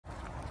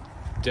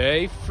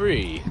Day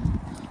 3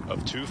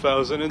 of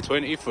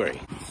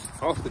 2023.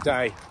 Half the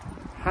day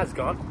has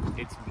gone.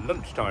 It's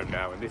lunchtime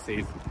now, and this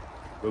is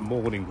the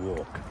morning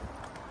walk.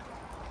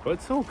 But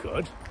it's all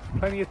good,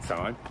 plenty of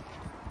time.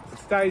 So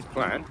today's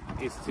plan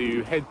is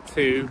to head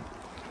to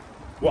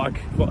what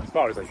as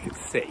far as I can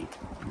see,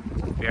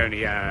 the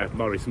only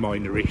Morris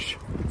Minor-ish,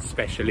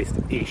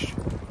 specialist-ish,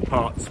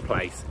 parts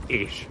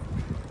place-ish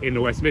in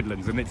the West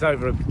Midlands, and it's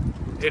over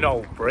in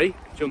Oldbury,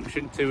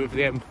 junction 2 of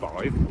the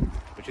M5,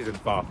 which isn't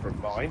far from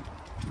mine.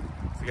 So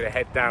we're going to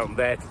head down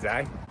there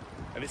today,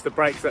 and it's the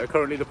brakes that are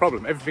currently the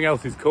problem. Everything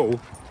else is cool,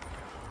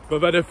 but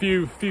I've had a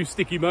few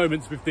sticky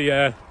moments with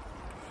the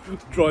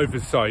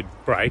driver's side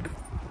brake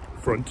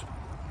front,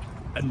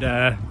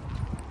 and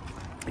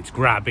it's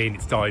grabbing,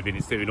 it's diving,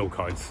 it's doing all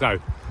kinds. So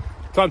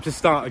time to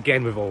start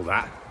again with all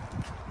that,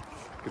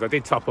 because I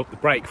did top up the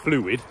brake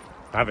fluid.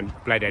 I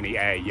haven't bled any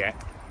air yet,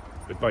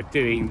 but by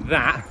doing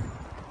that,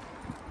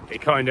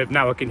 it kind of,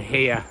 now I can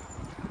hear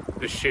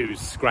the shoes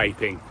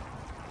scraping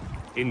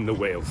in the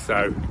wheel.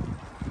 So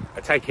I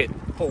take it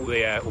all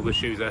the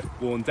shoes are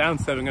worn down,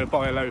 so I'm going to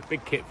buy a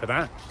big kit for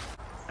that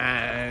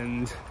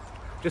and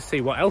just see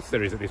what else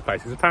there is at this place,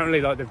 because apparently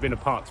like they've been a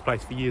parts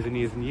place for years and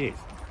years and years,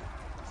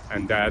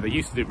 and they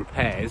used to do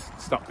repairs,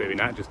 stopped doing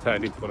that, just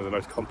turned into one of the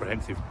most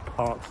comprehensive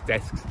parts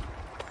desks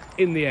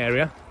in the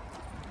area.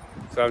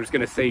 So I'm just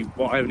going to see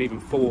what I haven't even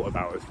thought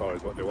about as far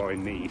as what do I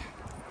need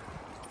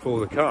for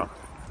the car.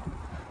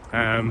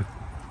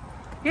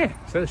 Yeah,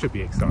 so that should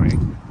be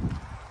exciting,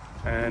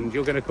 and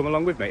you're going to come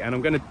along with me, and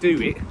I'm going to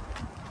do it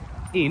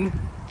in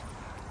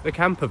the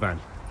camper van,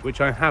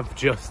 which I have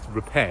just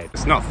repaired.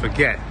 Let's not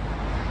forget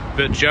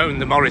that Joan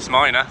the Morris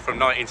Minor from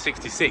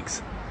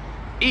 1966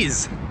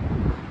 is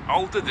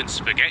older than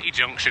Spaghetti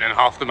Junction and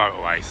half the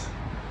motorways.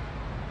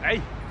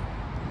 Hey,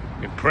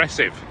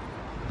 impressive.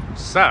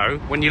 So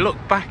when you look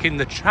back in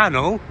the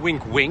channel,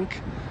 wink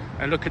wink,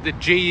 and look at the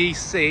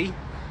GEC,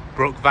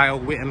 Brook Vale,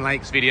 Whitton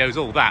Lakes videos,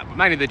 all that, but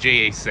mainly the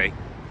GEC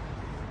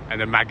and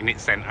the Magnet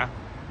Centre,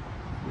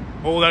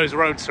 all those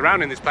roads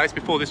surrounding this place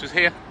before this was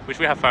here, which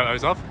we have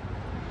photos of,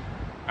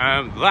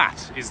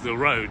 that is the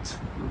road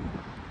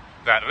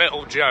that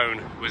little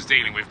Joan was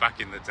dealing with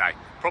back in the day.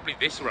 Probably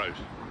this road,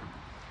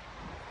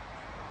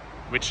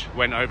 which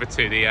went over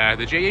to the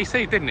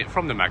GEC, didn't it,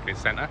 from the Magnet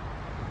Centre?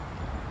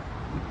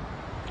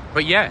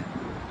 But yeah,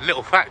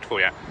 little fact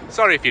for you.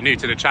 Sorry if you're new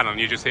to the channel and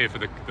you're just here for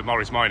the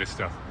Morris Minor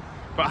stuff,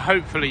 but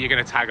hopefully you're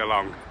going to tag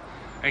along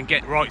and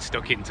get right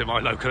stuck into my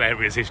local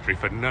area's history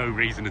for no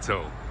reason at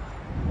all.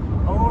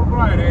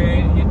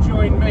 Alrighty, you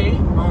join me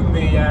on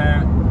the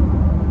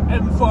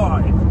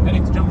M5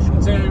 heading to junction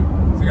 2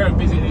 to go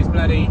visit this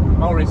bloody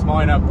Morris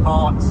Minor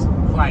parts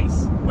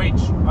place,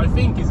 which I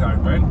think is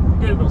open.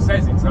 Google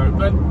says it's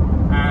open.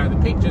 The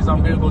pictures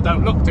on Google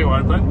don't look too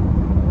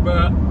open,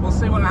 but we'll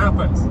see what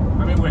happens.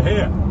 I mean, we're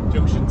here,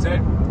 junction 2.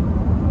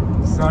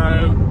 So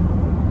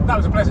that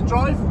was a pleasant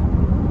drive,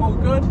 all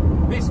good.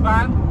 This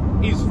van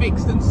is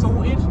fixed and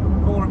sorted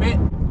for a bit.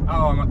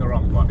 Oh, I'm at the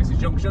wrong one. This is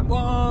junction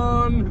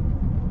 1.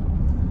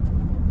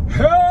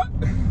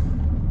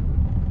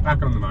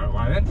 Back on the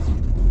motorway then.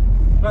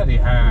 Bloody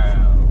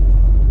hell.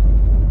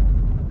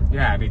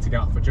 Yeah, I need to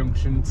get off at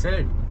junction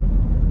 2.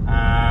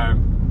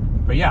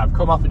 But yeah, I've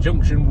come off at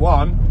junction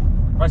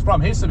 1. West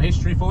Brom, here's some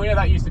history for you.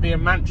 That used to be a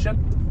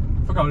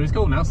mansion. Forgot what it's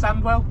called now.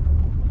 Sandwell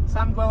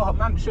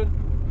Mansion.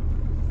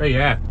 But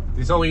yeah,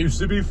 this all used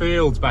to be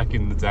fields back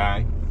in the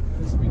day.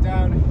 This will be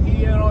down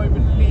here, I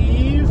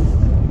believe.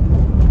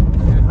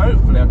 And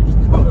hopefully I can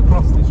just cut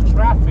across this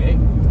traffic.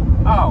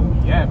 Oh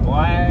yeah,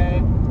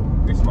 boy.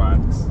 This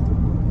works.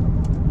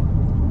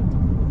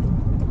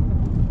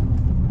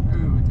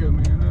 Oh, we're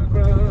coming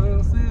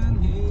across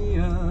in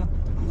here.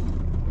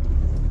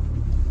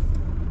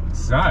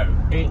 So,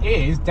 it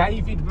is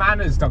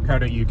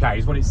davidmanners.co.uk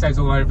is what it says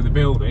all over the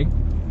building.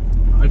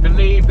 I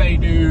believe they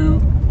do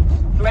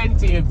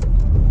plenty of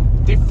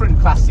different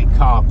classic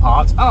car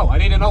parts. Oh, I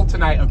need an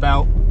alternator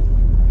belt.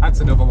 That's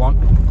another one.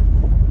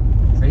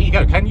 So here you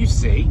go. Can you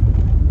see?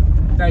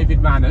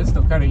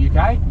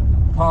 davidmanners.co.uk.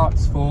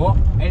 Parts for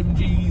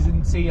MGs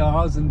and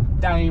TRs and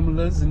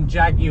Daimlers and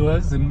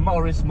Jaguars and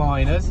Morris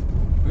Minors.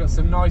 We've got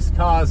some nice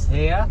cars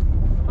here.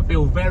 I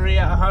feel very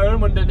at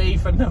home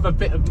underneath another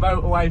bit of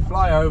motorway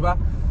flyover.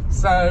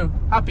 So,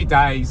 happy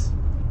days.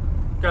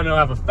 Gonna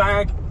have a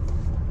fag.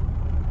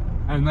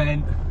 And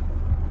then,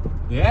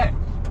 yeah,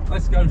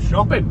 let's go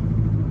shopping.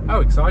 How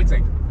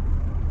exciting.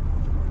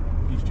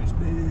 He's just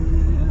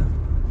there.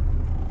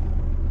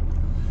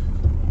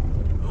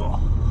 Oh.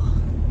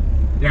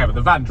 Yeah, but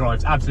the van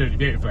drives absolutely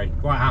beautifully.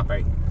 Quite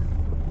happy.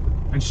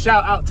 And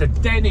shout out to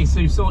Dennis,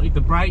 who sorted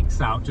the brakes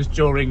out just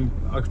during,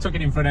 I took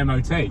it in for an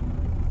MOT.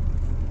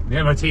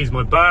 The MOT is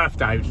my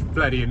birthday, which is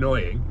bloody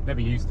annoying.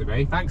 Never used to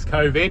be. Thanks,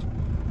 COVID.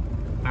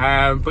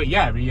 But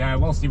yeah,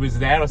 whilst he was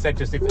there, I said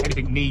just if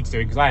anything needs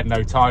doing, because I had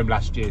no time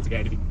last year to get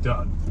anything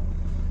done,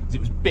 because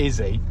it was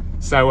busy.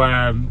 So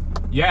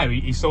yeah,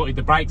 he sorted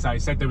the brakes out. He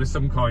said there was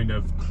some kind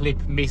of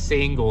clip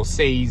missing or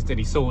seized, and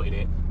he sorted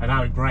it, and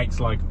now it brakes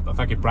like a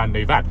fucking brand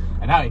new van,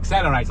 and now it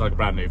accelerates like a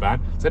brand new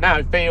van, so now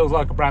it feels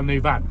like a brand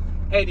new van.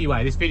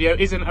 Anyway, this video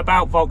isn't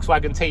about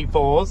Volkswagen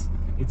T4s,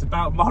 it's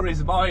about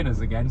Morris Minors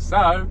again,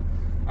 so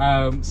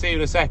see you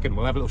in a second.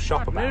 We'll have a little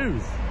shop about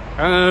news.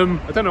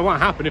 I don't know what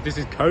happened, if this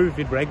is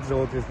COVID regs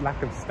or just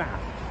lack of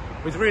staff.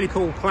 It's a really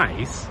cool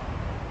place,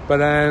 but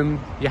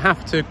you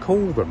have to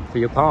call them for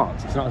your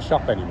parts. It's not a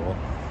shop anymore,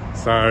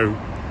 so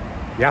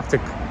you have to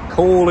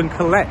call and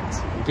collect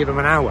and give them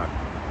an hour.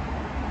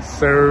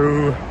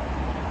 So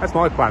that's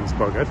my plans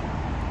buggered.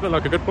 Look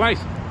like a good place.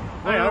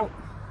 Well,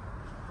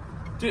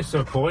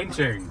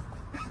 disappointing.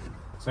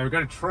 So we're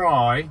going to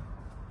try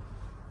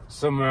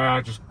some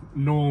just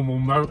normal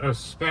motor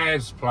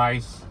spares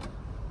place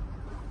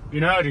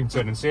in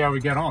Erdington and see how we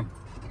get on.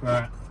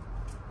 But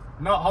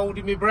not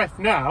holding my breath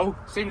now.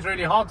 Seems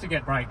really hard to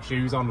get brake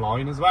shoes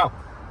online as well.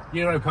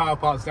 Euro car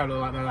parts don't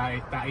look like they're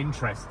that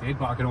interested,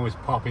 but I can always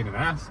pop in and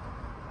ask.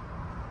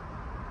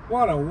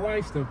 What a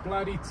waste of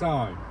bloody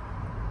time.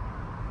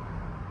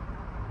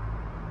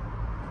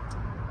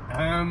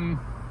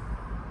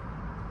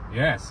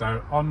 Yeah,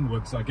 so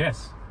onwards, I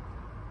guess.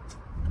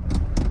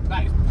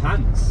 That is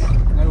pants.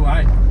 No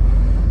way.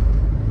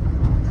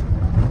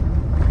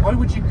 Why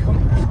would you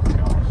come? Oh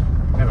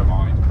God, never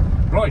mind.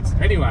 Right,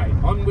 anyway,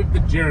 on with the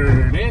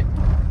journey.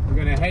 We're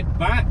going to head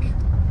back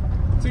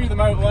to the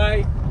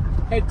motorway,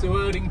 head to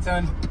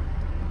Erdington.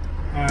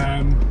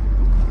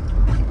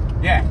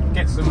 Yeah,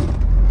 get some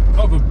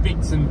other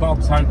bits and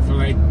bobs,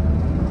 hopefully.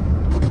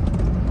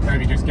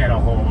 Maybe just get a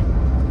horn.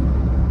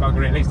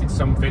 Bugger it, at least it's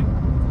something.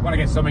 Want to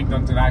get something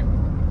done today.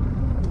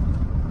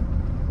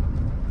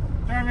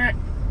 Damn it.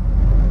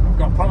 I've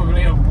got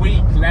probably a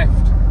week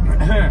left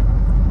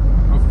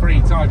of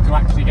free time to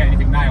actually get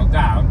anything nailed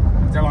down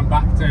until I'm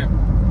back to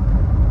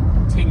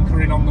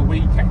tinkering on the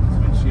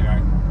weekends, which, you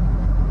know,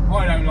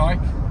 I don't like.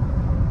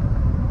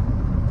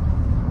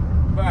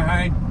 But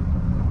hey,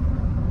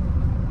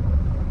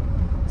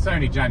 it's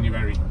only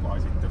January, what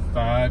is it, the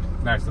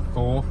 3rd? No, it's the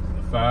 4th,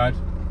 the 3rd.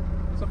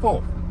 It's the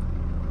 4th.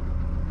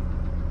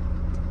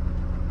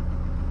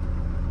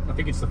 I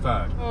think it's the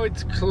 3rd. Oh,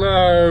 it's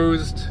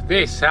closed.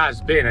 This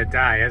has been a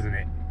day, hasn't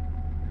it?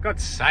 For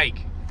God's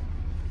sake.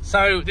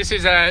 So this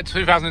is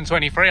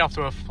 2023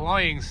 after a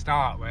flying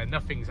start where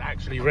nothing's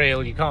actually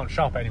real. You can't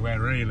shop anywhere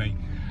really.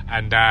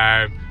 And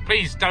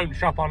please don't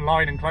shop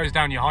online and close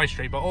down your high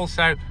street, but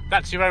also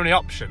that's your only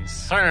option.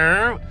 So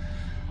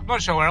I'm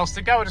not sure where else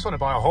to go. I just want to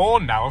buy a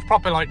horn now. I've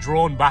properly like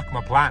drawn back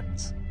my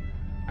plans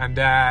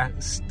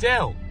and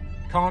still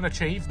can't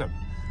achieve them.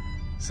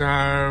 So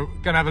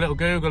gonna have a little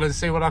Google and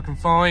see what I can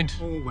find.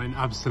 All went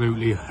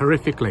absolutely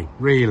horrifically,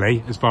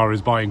 really, as far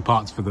as buying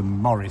parts for the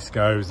Morris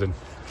goes, and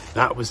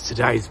that was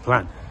today's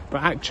plan.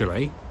 But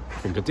actually, I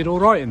think I did all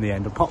right in the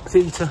end. I popped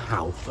into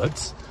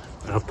Halfords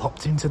and I've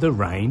popped into the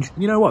Range.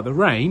 You know what, the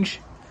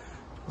Range,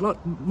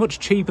 much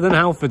cheaper than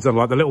Halfords on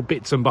like the little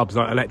bits and bobs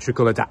like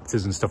electrical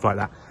adapters and stuff like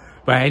that.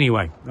 But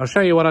anyway, I'll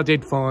show you what I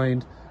did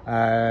find.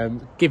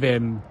 Give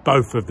him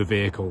both of the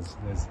vehicles.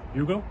 There's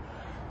Hugo.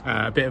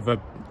 A bit of a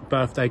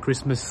birthday,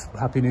 Christmas,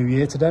 Happy New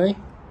Year today.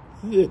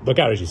 My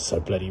garage is so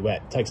bloody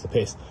wet, takes the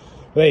piss.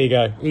 But there you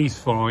go, he's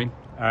fine.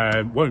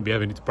 Won't be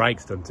having his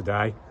brakes done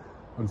today,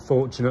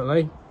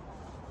 unfortunately.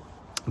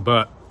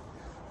 But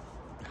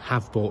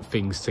have bought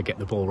things to get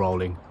the ball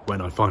rolling when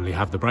I finally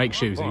have the brake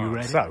shoes. Are you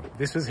ready? So,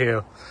 this was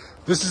here.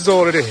 This is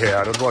already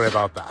here, don't worry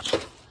about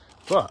that.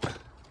 But,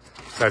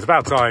 so it's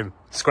about time.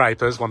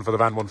 Scrapers, one for the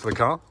van, one for the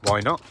car. Why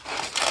not?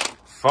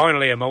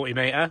 Finally a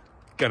multimeter.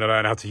 Gonna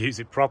learn how to use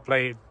it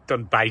properly.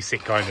 Done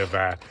basic kind of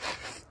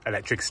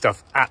electric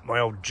stuff at my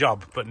old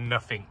job, but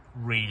nothing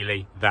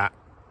really that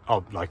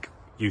like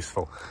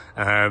useful.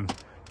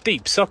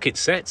 Deep socket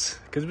sets,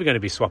 because we're going to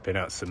be swapping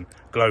out some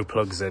glow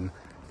plugs and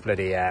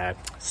bloody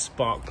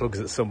spark plugs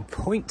at some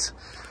point.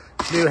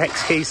 New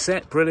hex key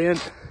set,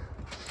 brilliant.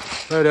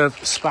 Load of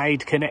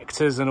spade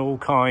connectors and all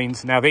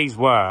kinds. Now these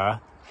were,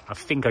 I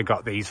think I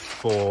got these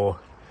for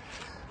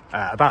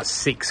about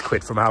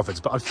 £6 from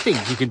Halfords, but I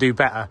think you can do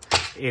better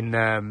in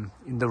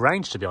the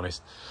Range, to be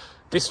honest.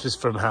 This was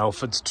from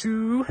Halfords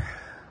too.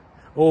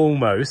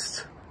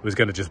 Almost was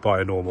going to just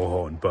buy a normal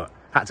horn, but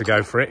had to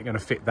go for it. Going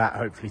to fit that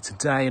hopefully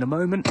today in a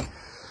moment.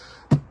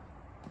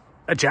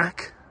 A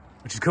jack,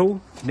 which is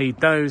cool.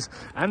 Need those,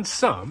 and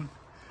some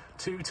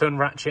 2-ton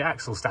ratchet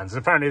axle stands.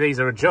 Apparently these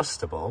are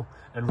adjustable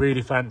and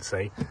really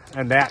fancy,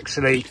 and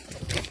they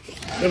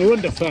were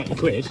under 30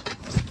 quid.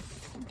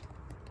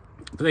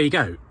 But there you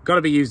go. Got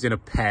to be used in a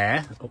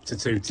pair up to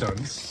 2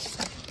 tons.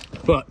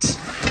 But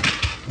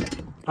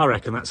I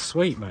reckon that's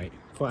sweet, mate.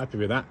 Quite happy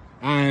with that.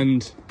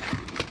 And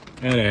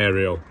an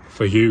aerial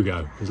for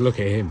Hugo, because look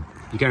at him.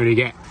 You can only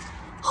get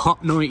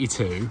Hot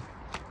 92,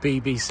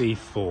 BBC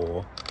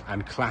 4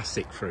 and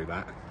Classic through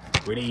that.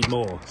 We need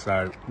more,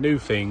 so new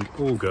thing,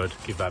 all good,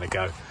 give that a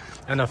go.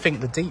 And I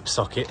think the deep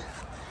socket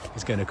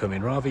is going to come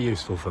in rather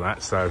useful for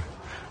that, so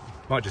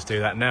might just do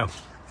that now.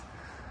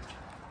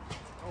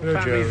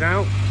 Family's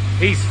out,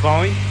 he's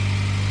fine.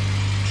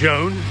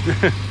 Joan.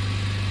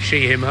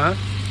 She, him, her.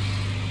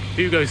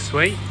 Hugo's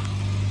sweet.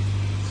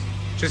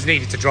 Just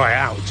needed to dry it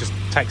out. It just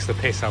takes the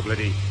piss how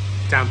bloody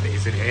damp it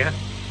is in here.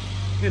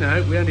 You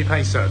know, we only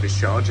pay service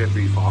charge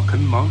every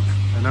fucking month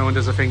and no one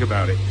does a thing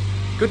about it.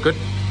 Good, good.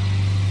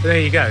 But there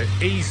you go.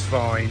 He's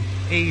fine.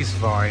 He's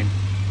fine.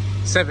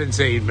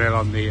 17 mil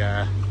on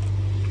the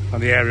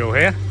aerial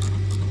here.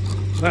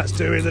 That's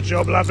doing the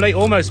job lovely.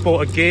 Almost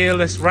bought a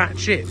gearless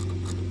ratchet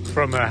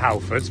from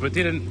Halfords, but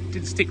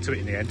didn't stick to it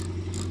in the end.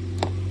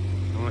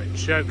 Right,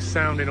 choke's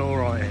sounding all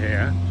right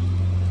here.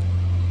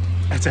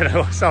 I don't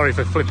know. Sorry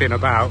for flipping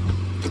about.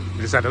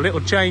 We just had a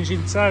little change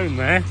in tone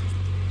there.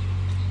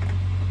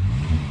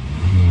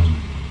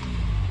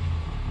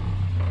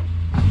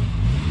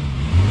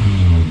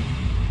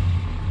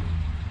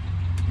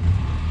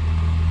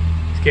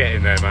 It's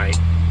getting there, mate.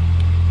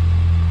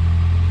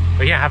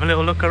 But yeah, have a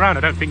little look around. I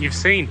don't think you've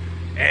seen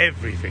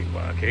everything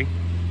working.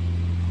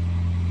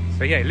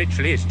 So yeah, it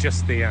literally is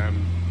just the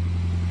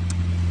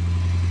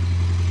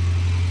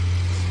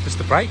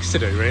brakes to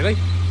do, really.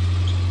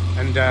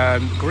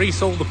 And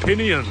grease all the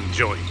pinion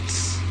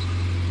joints.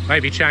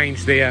 Maybe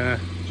change the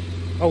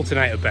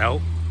alternator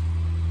belt.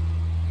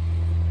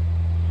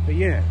 But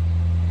yeah,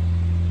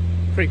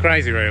 pretty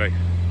crazy, really.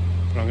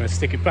 But I'm going to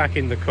stick it back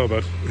in the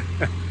cupboard.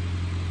 I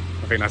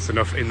think that's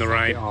enough in the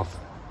rain. Off.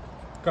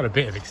 Got a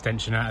bit of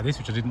extension out of this,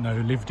 which I didn't know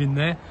lived in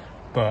there,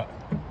 but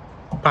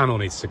panel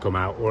needs to come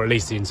out, or at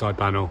least the inside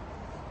panel,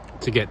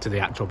 to get to the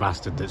actual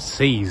bastard that's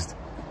seized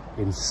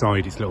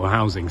inside its little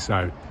housing.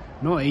 So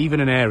not even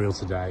an aerial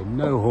today.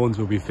 No horns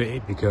will be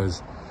fitted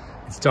because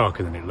it's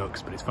darker than it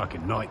looks, but it's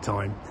fucking night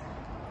time.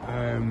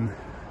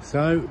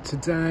 So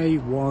today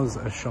was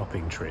a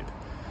shopping trip.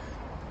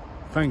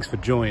 Thanks for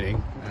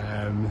joining.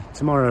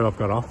 Tomorrow I've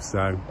got off,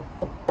 so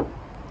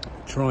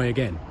try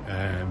again.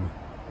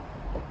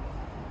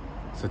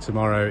 So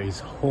tomorrow is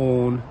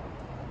horn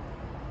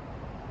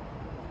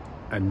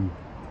and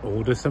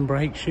order some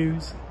brake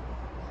shoes.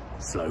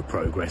 Slow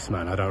progress,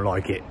 man. I don't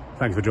like it.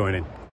 Thanks for joining.